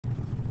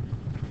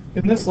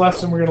In this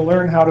lesson, we're going to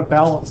learn how to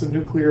balance a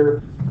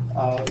nuclear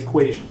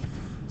equation.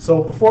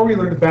 So before we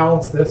learn to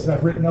balance this, and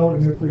I've written out a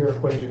nuclear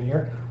equation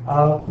here,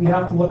 we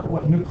have to look at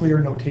what nuclear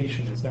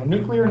notation is. Now,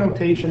 nuclear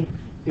notation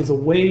is a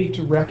way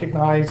to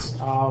recognize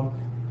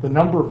the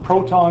number of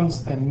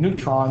protons and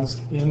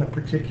neutrons in a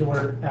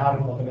particular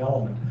atom of an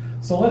element.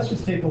 So let's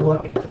just take a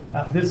look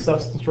at this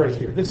substance right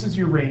here. This is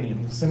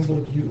uranium, the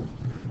symbol U.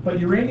 But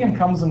uranium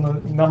comes in a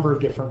number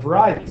of different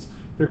varieties.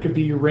 There could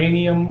be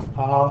uranium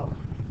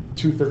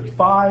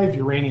 235,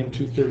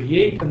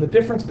 uranium-238, and the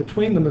difference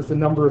between them is the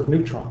number of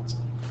neutrons.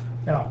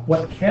 Now,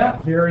 what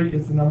can't vary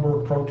is the number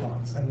of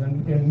protons. And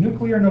then in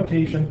nuclear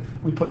notation,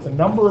 we put the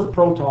number of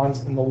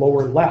protons in the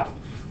lower left.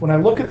 When I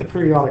look at the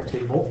periodic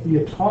table, the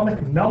atomic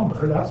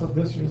number, that's what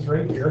this is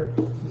right here.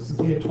 This is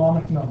the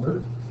atomic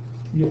number.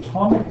 The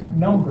atomic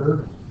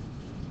number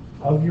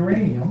of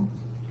uranium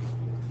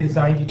is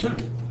 92.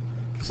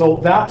 So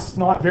that's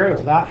not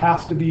variable. That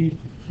has to be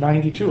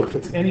 92. If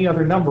it's any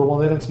other number, well,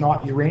 then it's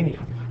not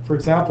uranium. For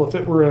example, if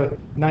it were a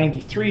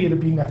 93, it would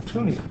be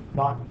neptunium,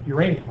 not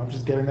uranium. I'm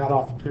just getting that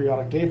off the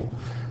periodic table.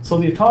 So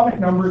the atomic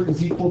number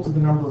is equal to the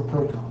number of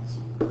protons.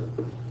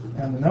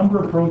 And the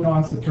number of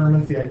protons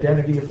determines the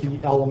identity of the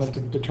element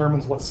and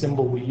determines what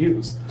symbol we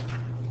use.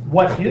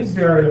 What is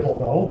variable,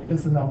 though,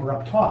 is the number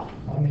up top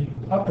on the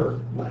upper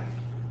left.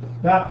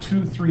 That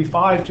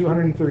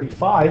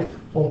 235,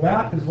 well,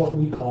 that is what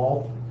we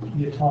call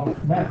the atomic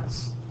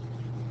mass.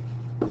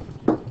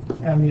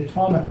 And the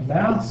atomic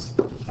mass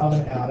of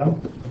an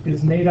atom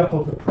is made up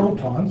of the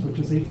protons, which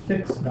is a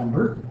fixed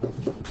number,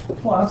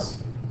 plus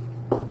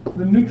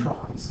the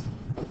neutrons.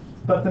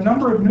 But the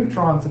number of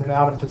neutrons in an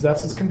atom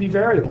possesses can be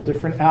variable.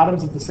 Different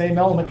atoms of the same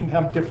element can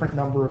have different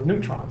number of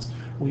neutrons.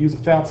 We use a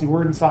fancy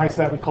word in science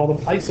that we call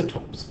them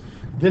isotopes.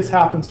 This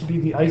happens to be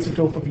the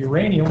isotope of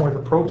uranium, where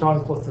the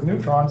protons plus the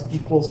neutrons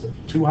equals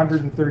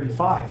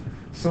 235.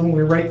 So when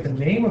we write the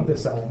name of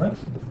this element,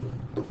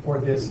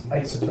 or this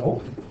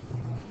isotope,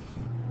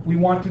 we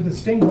want to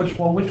distinguish,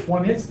 well, which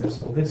one is this?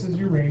 Well, this is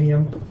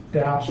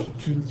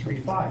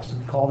uranium-235, so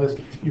we call this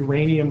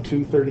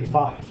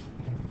uranium-235.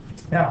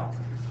 Now,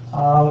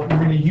 we're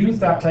going to use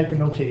that type of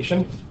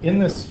notation in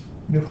this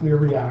nuclear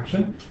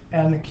reaction,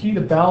 and the key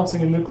to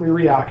balancing a nuclear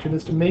reaction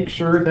is to make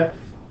sure that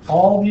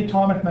all the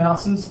atomic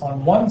masses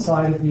on one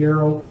side of the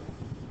arrow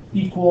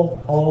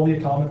equal all the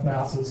atomic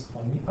masses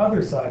on the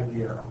other side of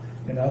the arrow.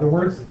 In other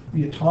words,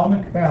 the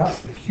atomic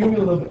mass, the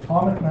cumulative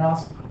atomic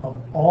mass of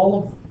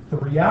all of the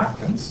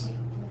reactants,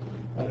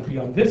 that would be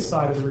on this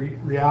side of the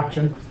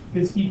reaction,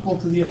 is equal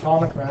to the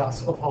atomic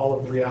mass of all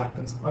of the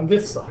reactants on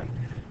this side.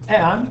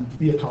 And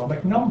the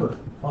atomic number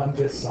on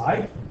this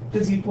side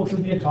is equal to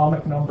the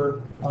atomic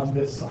number on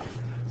this side.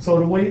 So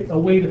a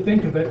way to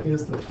think of it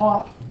is the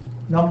top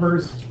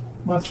numbers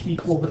must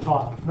equal the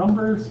top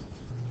numbers,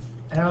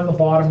 and the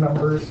bottom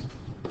numbers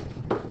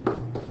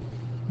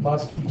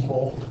must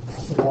equal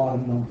the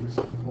bottom numbers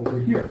over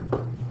here.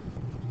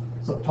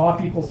 So top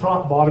equals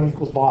top, bottom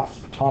equals bottom.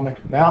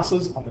 Atomic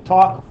masses on the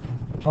top,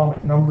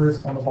 atomic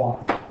numbers on the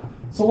bottom.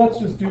 So let's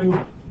just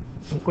do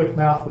some quick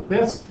math with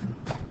this.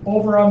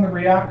 Over on the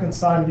reactant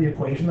side of the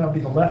equation, that would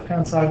be the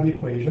left-hand side of the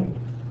equation,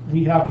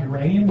 we have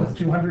uranium with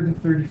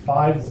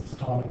 235 as its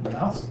atomic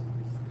mass,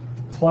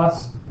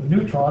 plus the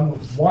neutron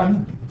with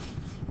 1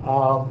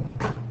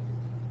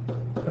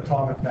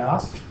 atomic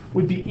mass,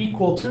 would be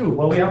equal to,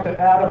 well, we have to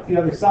add up the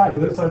other side,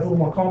 but this side's a little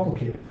more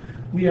complicated.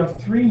 We have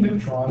 3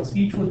 neutrons,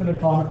 each with an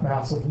atomic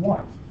mass of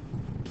 1.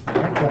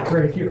 Right, that's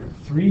right here.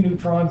 3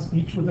 neutrons,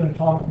 each with an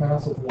atomic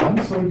mass of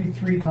 1, so it would be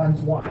 3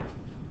 times 1.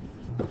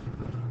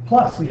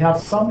 Plus, we have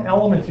some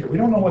element here. We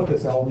don't know what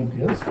this element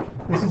is.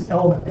 This is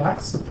element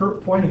X. The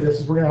point of this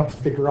is we're going to have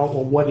to figure out,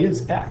 well, what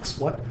is X?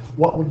 What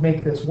would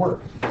make this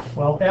work?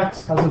 Well,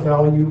 X has a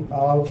value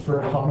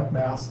for atomic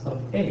mass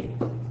of A.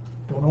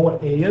 Don't know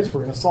what A is.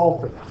 We're going to solve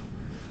for that.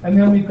 And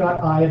then we've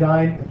got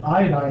iodine.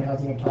 Iodine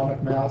has an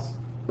atomic mass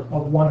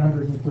of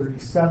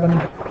 137.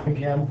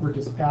 Again, we're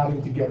just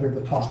adding together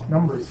the top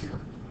numbers here.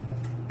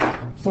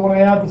 So when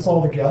I add this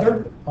all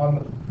together, on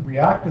the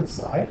reactant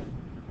side,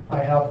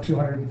 I have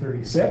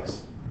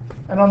 236.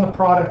 And on the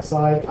product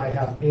side, I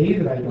have A,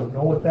 that I don't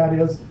know what that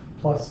is,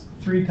 plus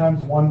 3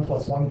 times 1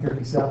 plus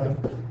 137.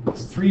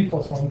 Plus 3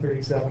 plus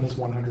 137 is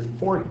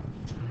 140.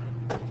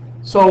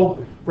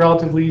 So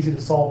relatively easy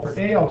to solve for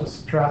A. I'll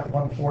just subtract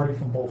 140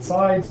 from both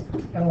sides,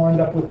 and we'll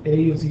end up with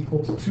A is equal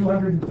to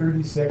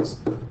 236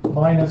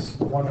 minus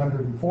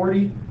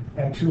 140,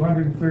 and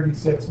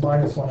 236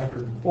 minus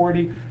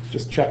 140.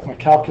 Just check my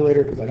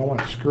calculator because I don't want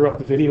to screw up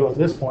the video at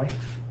this point.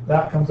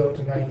 That comes out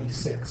to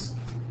 96,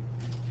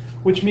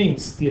 which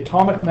means the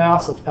atomic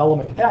mass of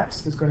element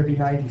X is going to be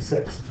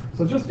 96.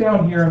 So just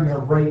down here, I'm going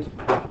to write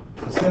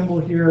the symbol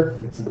here.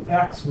 It's an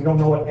X. We don't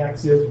know what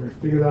X is. We're going to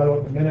figure that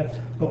out in a minute.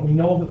 But we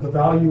know that the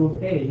value of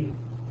A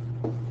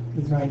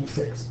is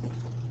 96.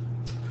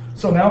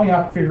 So now we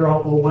have to figure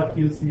out, well, what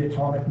is the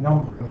atomic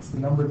number? That's the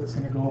number that's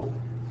going to go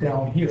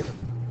down here.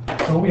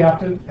 So we have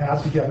to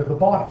add together the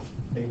bottom.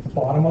 Make the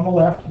bottom on the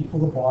left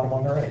equal the bottom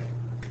on the right.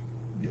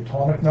 The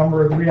atomic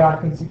number of the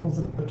reactants equals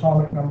the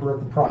atomic number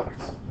of the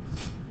products.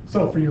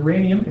 So for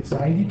uranium, it's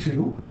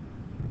 92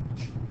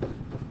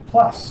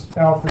 plus.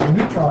 Now for the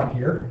neutron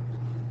here,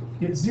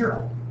 it's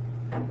 0.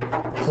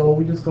 So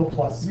we just go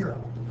plus 0.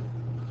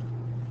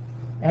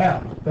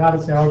 And that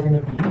is now going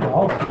to be,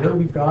 well, here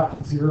we've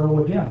got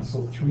 0 again.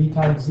 So 3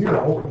 times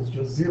 0 is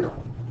just 0.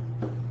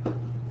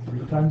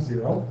 3 times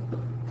 0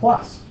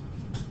 plus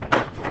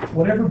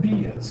whatever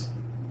B is.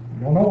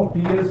 We don't know what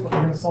B is, but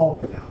we're going to solve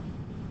for that.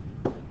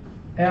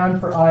 And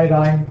for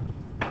iodine,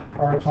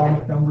 our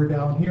atomic number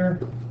down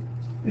here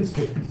is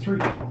 53.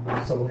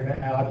 So we're going to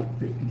add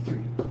 53.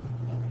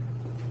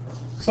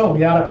 So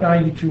we add up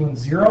 92 and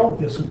 0.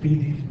 This would be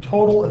the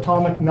total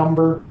atomic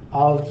number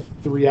of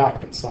the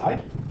reactant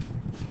side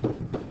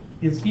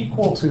is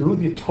equal to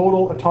the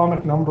total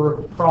atomic number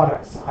of the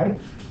product side,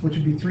 which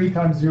would be 3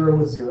 times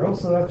 0 is 0.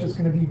 So that's just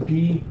going to be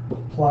B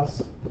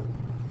plus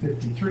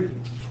 53.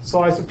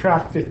 So I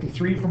subtract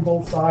 53 from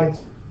both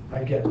sides.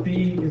 I get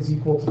B is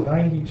equal to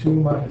 92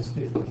 minus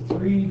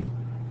 53,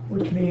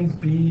 which means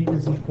B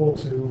is equal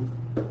to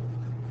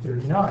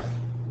 39.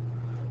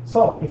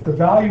 So if the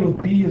value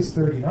of B is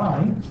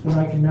 39, then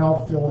I can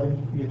now fill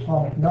in the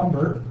atomic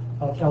number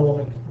of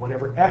element,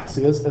 whatever X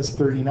is, as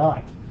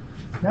 39.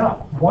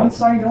 Now,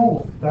 once I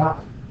know that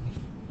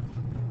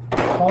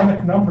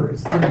atomic number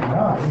is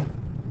 39,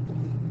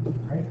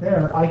 right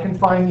there, I can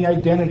find the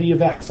identity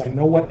of X. I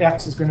know what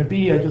X is going to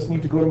be. I just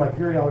need to go to my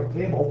periodic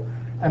table,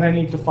 and I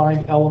need to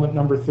find element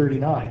number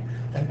 39.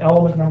 And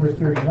element number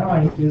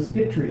 39 is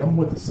yttrium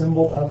with the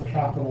symbol of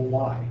capital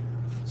Y.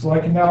 So I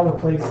can now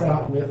replace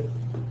that with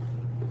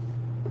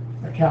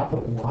a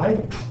capital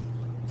Y.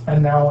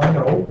 And now I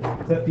know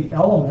that the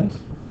element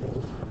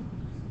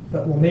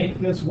that will make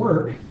this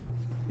work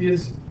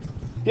is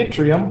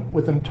yttrium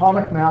with an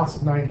atomic mass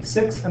of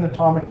 96 and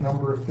atomic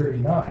number of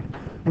 39,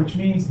 which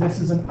means this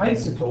is an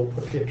isotope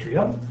of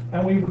yttrium,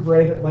 and we would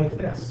write it like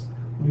this.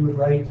 We would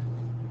write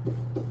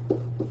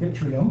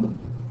yttrium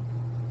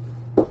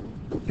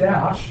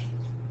dash.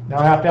 Now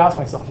I have to ask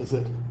myself, is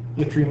it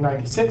yttrium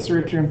 96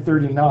 or yttrium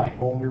 39?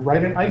 Well, when we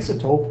write an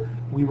isotope,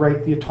 we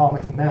write the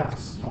atomic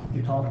mass, not the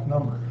atomic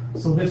number.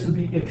 So this would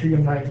be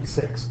yttrium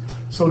 96.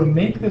 So to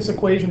make this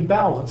equation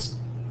balanced,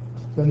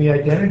 then the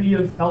identity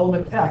of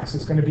element X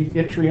is going to be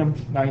yttrium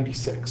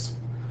 96.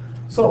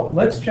 So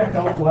let's check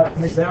out what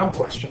an exam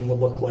question would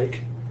look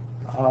like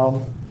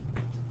on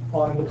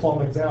a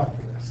diploma exam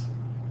for this.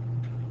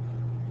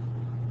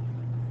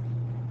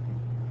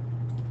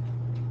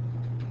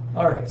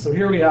 All right, so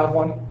here we have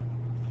one.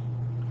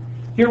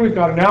 Here we've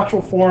got a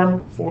natural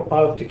form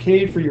of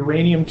decay for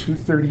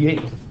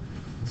uranium-238.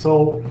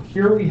 So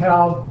here we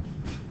have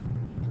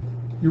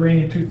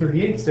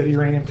uranium-238 instead of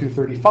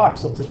uranium-235,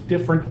 so it's a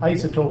different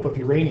isotope of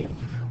uranium.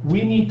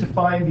 We need to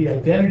find the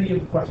identity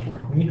of the question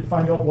mark. We need to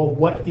find out, well,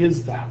 what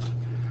is that?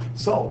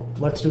 So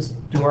let's just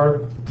do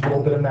our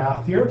little bit of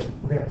math here.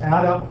 We're going to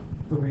add up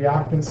the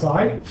reactant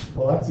side.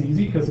 Well, that's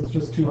easy because it's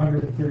just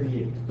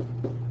 238.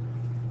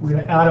 We're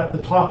going to add up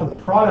the top of the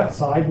product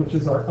side, which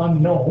is our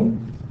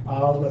unknown.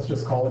 Let's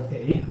just call it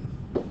A.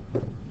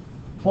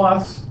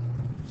 Plus,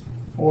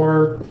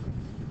 for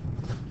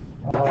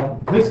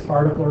this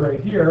particle right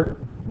here,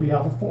 we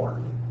have a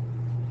 4.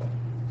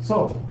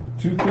 So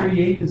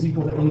 238 is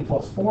equal to A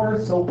plus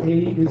 4, so A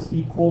is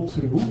equal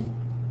to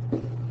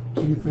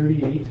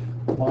 238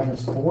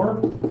 minus 4,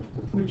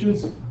 which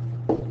is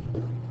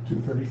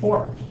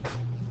 234.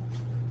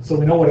 So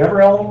we know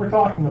whatever element we're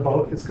talking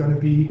about, it's going to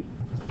be,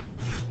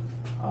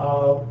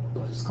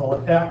 let's just call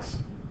it X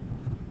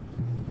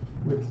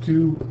with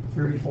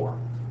 234.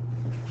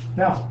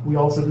 Now, we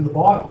also do the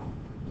bottom.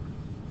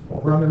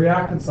 Over on the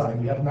reactant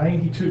side, we have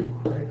 92.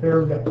 Right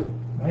there, we've got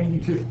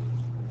 92.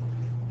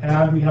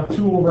 And we have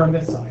 2 over on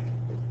this side.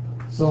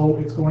 So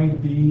it's going to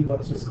be,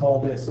 let's just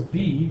call this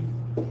B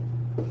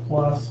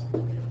plus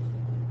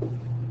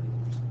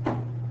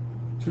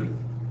 2.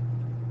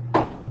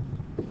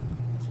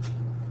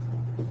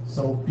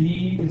 So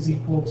B is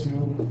equal to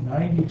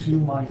 92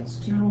 minus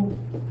 2.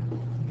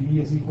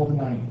 B is equal to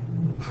 90.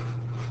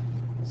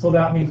 So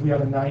that means we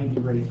have a 90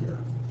 right here.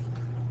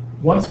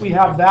 Once we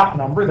have that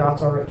number,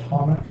 that's our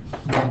atomic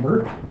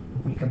number,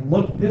 we can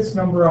look this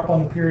number up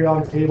on the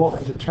periodic table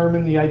and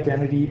determine the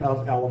identity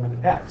of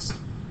element X.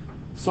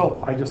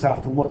 So I just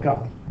have to look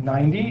up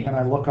 90, and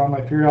I look on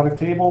my periodic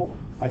table,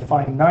 I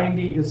find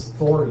 90 is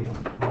thorium.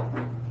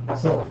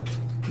 So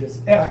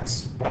this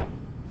X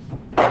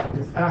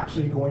is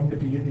actually going to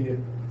be the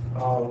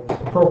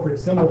appropriate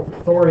symbol for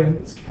thorium.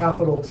 It's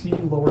capital T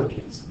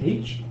lowercase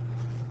h.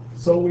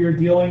 So we are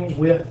dealing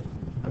with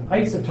an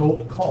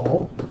isotope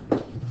called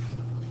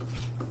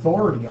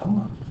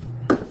thorium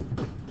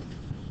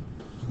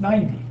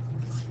 90.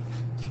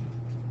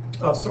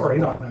 Oh, sorry,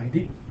 not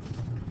 90.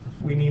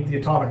 We need the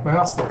atomic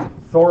mass there.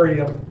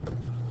 Thorium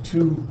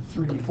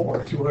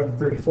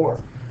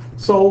 234.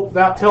 So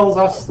that tells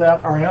us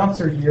that our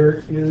answer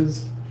here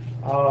is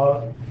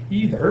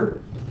either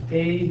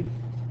A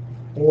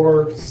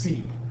or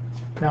C.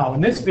 Now,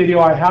 in this video,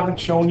 I haven't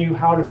shown you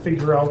how to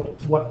figure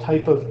out what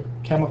type of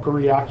chemical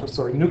reaction,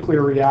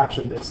 nuclear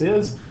reaction this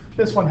is.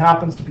 This one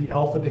happens to be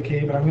alpha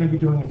decay, but I'm going to be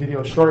doing a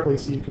video shortly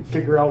so you can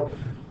figure out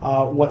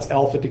what's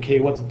alpha decay,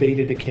 what's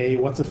beta decay,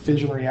 what's a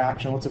fission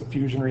reaction, what's a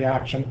fusion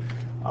reaction.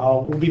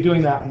 We'll be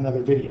doing that in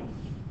another video.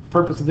 The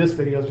purpose of this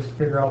video is just to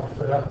figure out if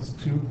that's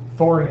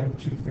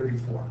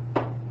thorium-234.